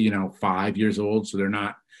toddlers to 5 years old, so they're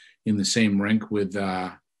not in the same rink with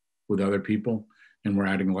other people. And we're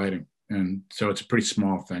adding lighting, and so it's a pretty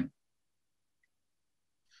small thing,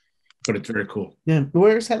 but it's very cool. Yeah,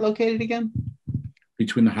 where is that located again?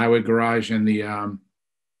 Between the highway garage and the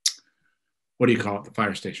what do you call it? The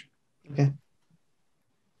fire station. Okay.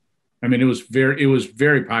 I mean, it was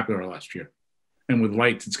very popular last year, and with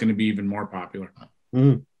lights, it's going to be even more popular.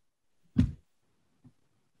 Mm.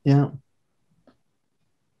 Yeah.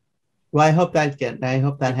 Well, I hope that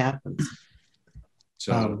happens.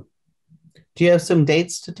 So, do you have some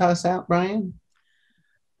dates to toss out, Brian?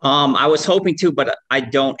 I was hoping to, but I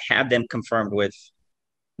don't have them confirmed with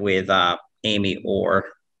Amy or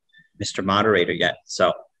Mr. Moderator yet.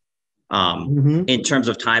 So, in terms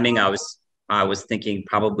of timing, I was thinking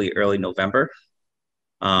probably early November.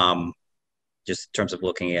 Just in terms of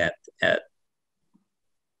looking at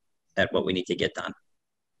what we need to get done.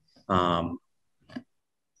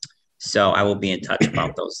 So I will be in touch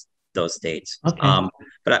about those dates. Okay.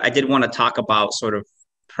 But I did want to talk about sort of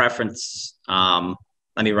preference. I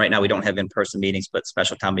mean, right now we don't have in-person meetings, but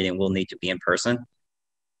special town meeting will need to be in person.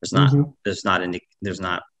 There's no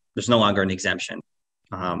longer an exemption.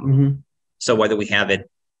 So whether we have it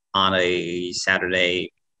on a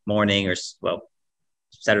Saturday morning or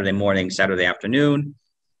Saturday morning, Saturday afternoon,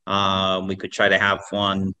 we could try to have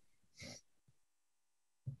one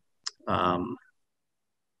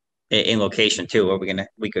in location too, or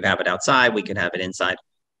we could have it outside, we could have it inside.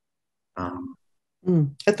 I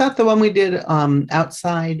thought the one we did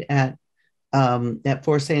outside at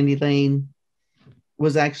 4 Sandy Lane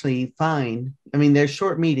was actually fine. I mean, there's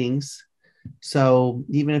short meetings, so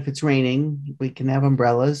even if it's raining, we can have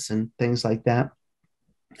umbrellas and things like that.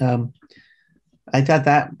 I thought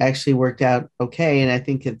that actually worked out okay, and I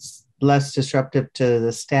think it's less disruptive to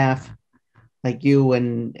the staff like you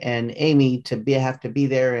and Amy to have to be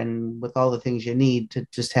there, and with all the things you need to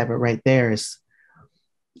just have it right there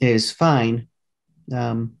is fine.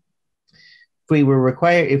 If we were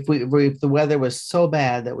required, if the weather was so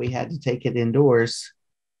bad that we had to take it indoors,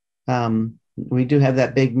 we do have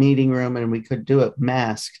that big meeting room, and we could do it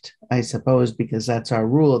masked, I suppose, because that's our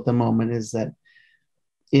rule at the moment, is that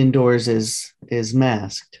indoors is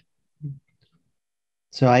masked.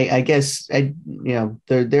 So I guess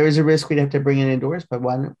there is a risk we'd have to bring it indoors, but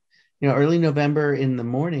why don't, early November in the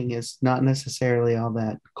morning is not necessarily all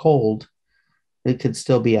that cold. It could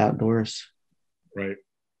still be outdoors. Right.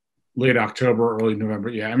 Late October, early November.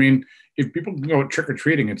 Yeah. I mean, if people can go trick or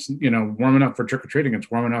treating, it's, warm enough for trick or treating.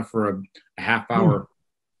 It's warm enough for a half hour.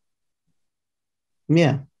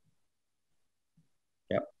 Yeah.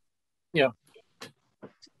 Yep. Yeah.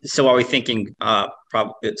 So are we thinking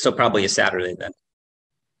probably a Saturday then?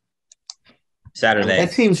 Saturday.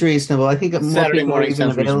 That seems reasonable. I think more Saturday people are morning even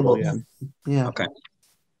sounds available. reasonable, Yeah. Okay.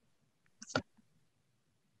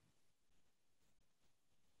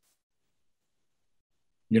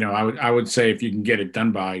 I would say if you can get it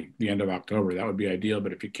done by the end of October, that would be ideal.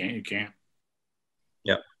 But if you can't, you can't.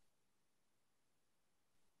 Yep.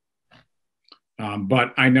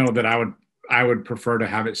 But I know that I would prefer to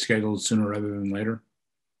have it scheduled sooner rather than later,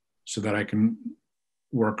 so that I can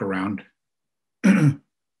work around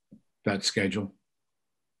that schedule.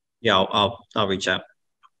 Yeah, I'll reach out.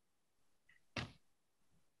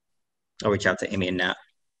 I'll reach out to Amy and Nat.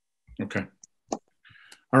 Okay.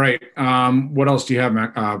 All right. What else do you have,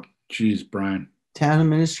 Brian? Town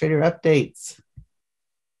administrator updates.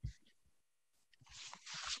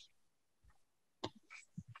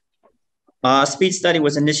 Speed study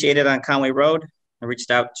was initiated on Conway Road. I reached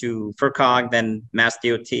out to FERCog, then Mass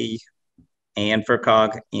DOT and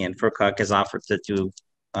FERCog has offered to do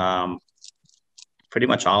pretty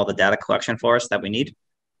much all the data collection for us that we need.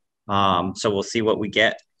 So we'll see what we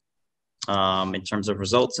get in terms of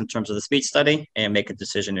results, in terms of the speed study, and make a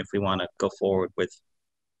decision if we want to go forward with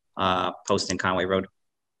posting Conway Road.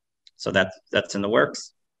 So that's in the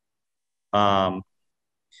works.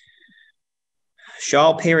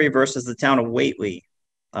 Shaw Perry versus the town of Whately.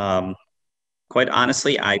 Quite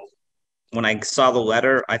honestly, when I saw the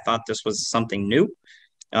letter, I thought this was something new.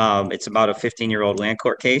 It's about a 15-year-old land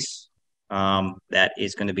court case that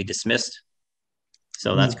is going to be dismissed.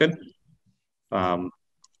 So that's good.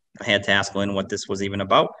 I had to ask Lynn what this was even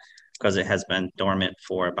about, because it has been dormant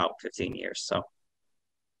for about 15 years. So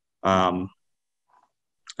I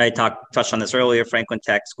touched on this earlier. Franklin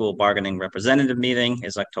Tech School Bargaining Representative meeting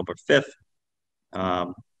is October 5th.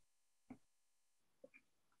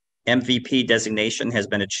 MVP designation has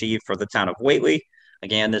been achieved for the town of Whately.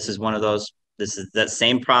 Again, this is that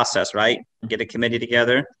same process, right? Get a committee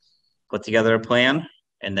together, put together a plan,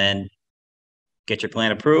 and then get your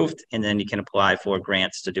plan approved, and then you can apply for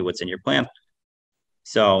grants to do what's in your plan.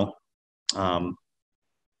 So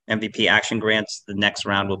MVP action grants, the next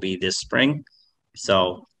round will be this spring.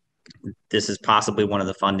 So this is possibly one of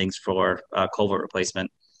the fundings for culvert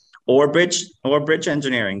replacement or bridge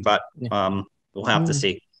engineering, but we'll have to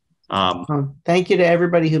see. Thank you to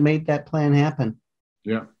everybody who made that plan happen.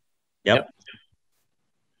 Yeah. Yep.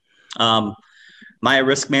 My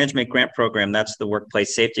risk management grant program, that's the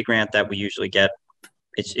workplace safety grant that we usually get.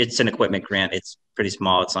 It's an equipment grant. It's pretty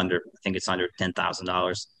small. I think it's under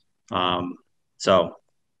 $10,000. So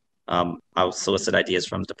I'll solicit ideas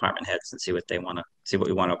from department heads and see what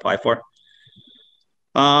we want to apply for.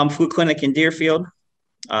 Flu clinic in Deerfield.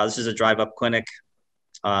 This is a drive-up clinic.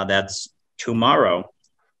 That's tomorrow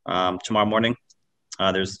morning.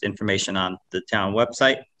 There's information on the town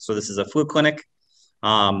website. So this is a flu clinic.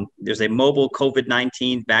 There's a mobile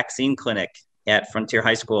COVID-19 vaccine clinic at Frontier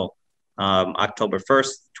High School, October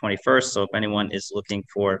 1st, 21st. So if anyone is looking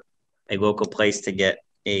for a local place to get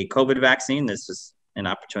a COVID vaccine, this is an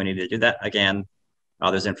opportunity to do that. Again,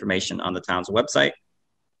 there's information on the town's website.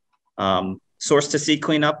 Source to Sea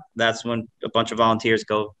cleanup. That's when a bunch of volunteers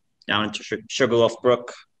go down into Sugarloaf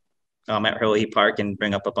Brook at Hurley Park and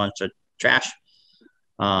bring up a bunch of trash.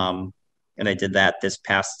 And I did that this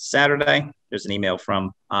past Saturday. There's an email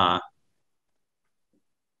from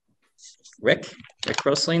Rick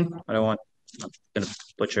Rosling. I'm going to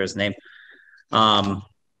butcher his name.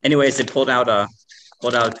 anyways, they pulled out a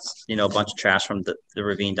bunch of trash from the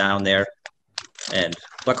ravine down there, and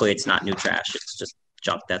luckily it's not new trash. It's just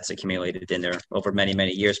junk that's accumulated in there over many,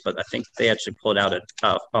 many years. But I think they actually pulled out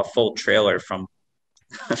a full trailer from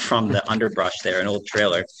the underbrush there, an old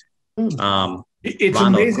trailer. It's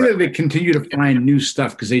amazing that they continue to find new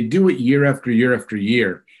stuff because they do it year after year after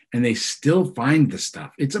year, and they still find the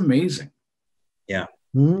stuff. It's amazing. Yeah.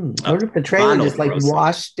 What if the trailer just like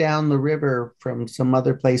washed down the river from some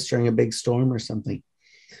other place during a big storm or something?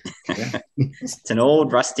 Yeah. It's an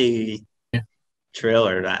old rusty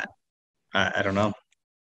trailer that I don't know.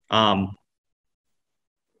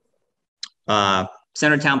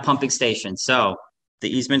 Centertown pumping station. So the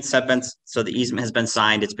easement has been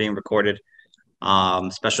signed. It's being recorded.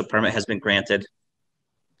 Special permit has been granted.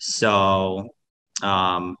 So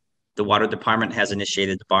the water department has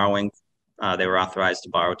initiated the borrowing. They were authorized to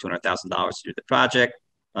borrow $200,000 to do the project.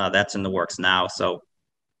 That's in the works now. So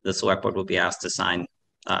the select board will be asked to sign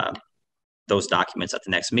those documents at the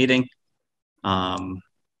next meeting.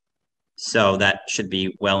 So that should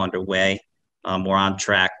be well underway. We're on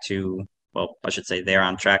track to, well, I should say they're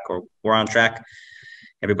on track, or we're on track.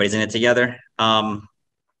 Everybody's in it together.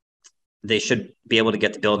 They should be able to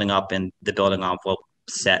get the building up and the building envelope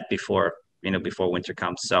set before winter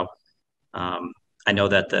comes. So I know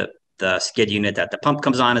that the skid unit that the pump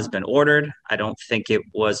comes on has been ordered. I don't think it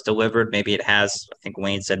was delivered. Maybe it has. I think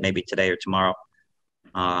Wayne said maybe today or tomorrow.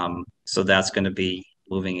 So that's going to be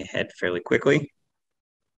moving ahead fairly quickly.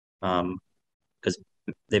 Because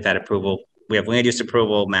they've had approval. We have land use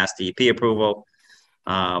approval, Mass DEP approval,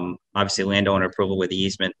 obviously landowner approval with the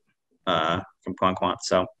easement from Quanquant.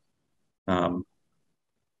 So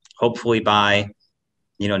hopefully by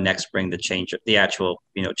next spring the actual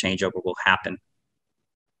changeover will happen.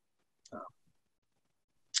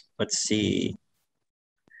 Let's see.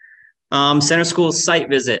 Center School site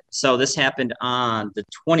visit. So this happened on the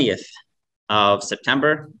 20th of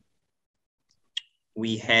September.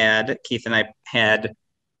 Keith and I had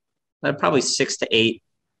probably 6 to 8.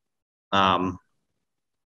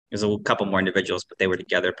 There's a couple more individuals, but they were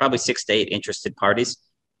together. Probably 6 to 8 interested parties.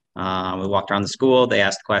 We walked around the school. They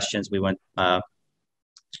asked questions. We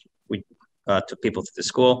took people to the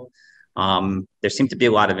school. There seemed to be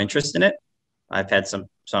a lot of interest in it. I've had some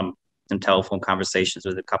telephone conversations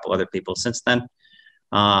with a couple other people since then.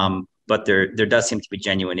 But there does seem to be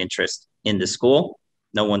genuine interest in the school.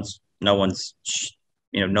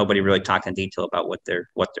 Nobody really talked in detail about what their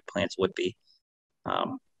plans would be.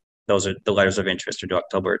 Those are the letters of interest are due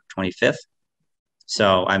October 25th.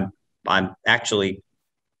 So I'm actually,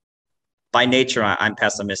 by nature, I'm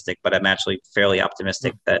pessimistic, but I'm actually fairly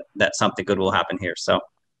optimistic that something good will happen here. So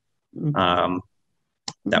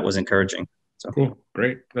that was encouraging. So cool.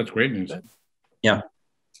 Great. That's great news. Yeah.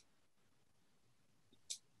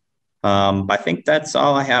 I think that's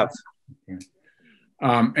all I have. Okay.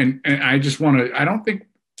 And I just I don't think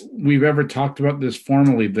we've ever talked about this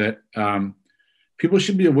formally, that people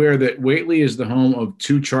should be aware that Whately is the home of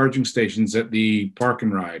 2 charging stations at the Park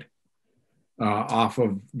and Ride off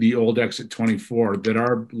of the old exit 24 that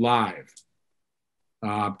are live,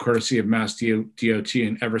 courtesy of Mass DOT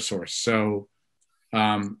and Eversource. So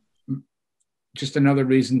just another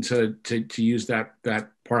reason to use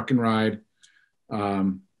that Park and Ride.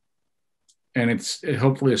 And it's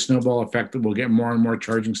hopefully a snowball effect that we'll get more and more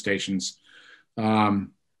charging stations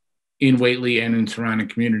in Whately and in surrounding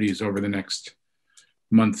communities over the next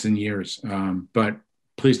months and years. But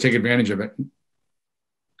please take advantage of it.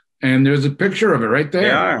 And there's a picture of it right there.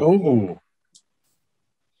 They are. Oh.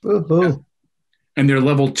 Boo-boo. Yeah. And they're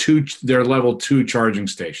level 2 charging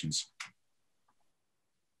stations.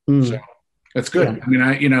 So that's good. Yeah.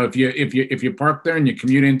 I mean, if you park there and you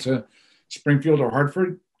commute into Springfield or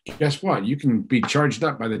Hartford, guess what? You can be charged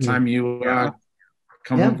up by the time you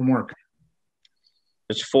come home from work.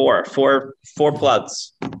 There's four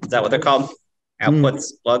plugs. Is that what they're called?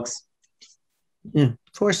 Outputs, plugs. Yeah,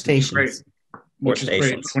 4 stations. Great. Which is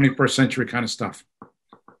great. 21st century kind of stuff.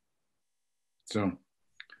 So,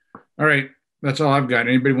 all right, that's all I've got.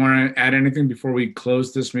 Anybody want to add anything before we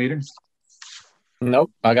close this meeting? Nope,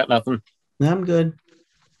 I got nothing. I'm good.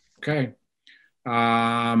 Okay.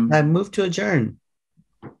 I move to adjourn.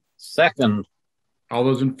 Second. All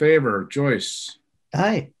those in favor? Joyce.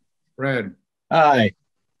 Aye. Fred. Aye.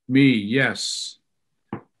 Me, yes.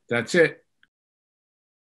 That's it.